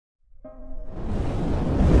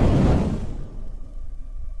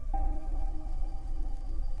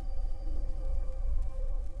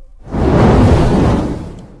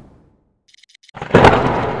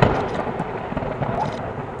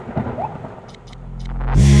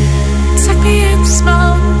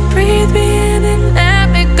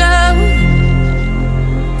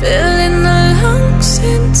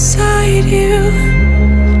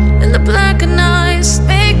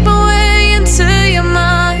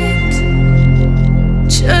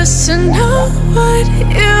what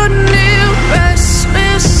you knew.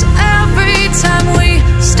 Restless every time we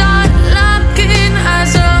start locking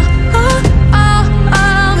eyes.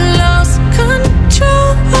 Lost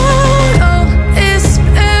control. Oh, it's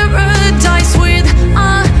paradise with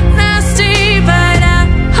honesty, but I'm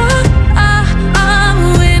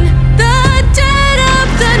in the dead of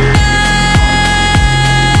the night.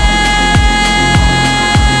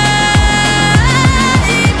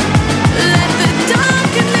 Let the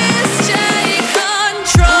darkness take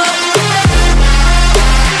control.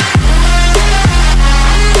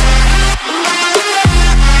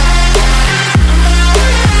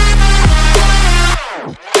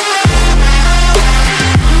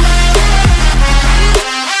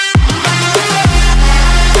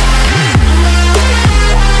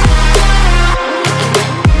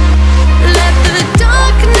 Let the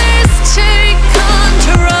darkness take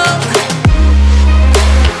control.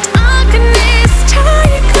 Darkness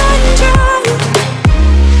take control.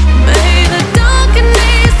 May the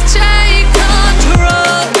darkness take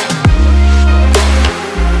control.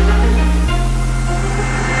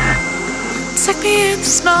 Take me in the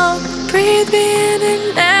smoke, breathe me in and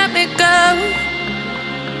let me go.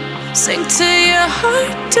 Sink to your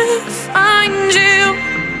heart to find you.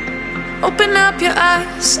 Open up your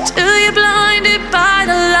eyes till you're blinded by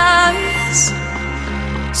the lies,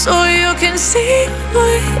 so you can see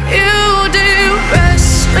what you do.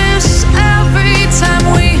 Restless every time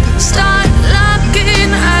we start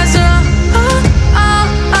locking eyes.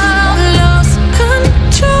 Lost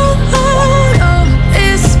control. Oh,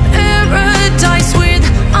 it's paradise with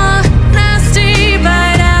honesty,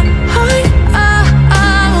 but I'm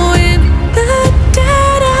in the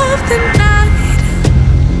dead of the night.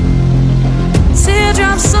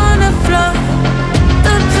 Teardrops on the floor.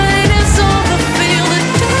 The pain is over. Feel the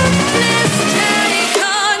darkness take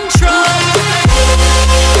control.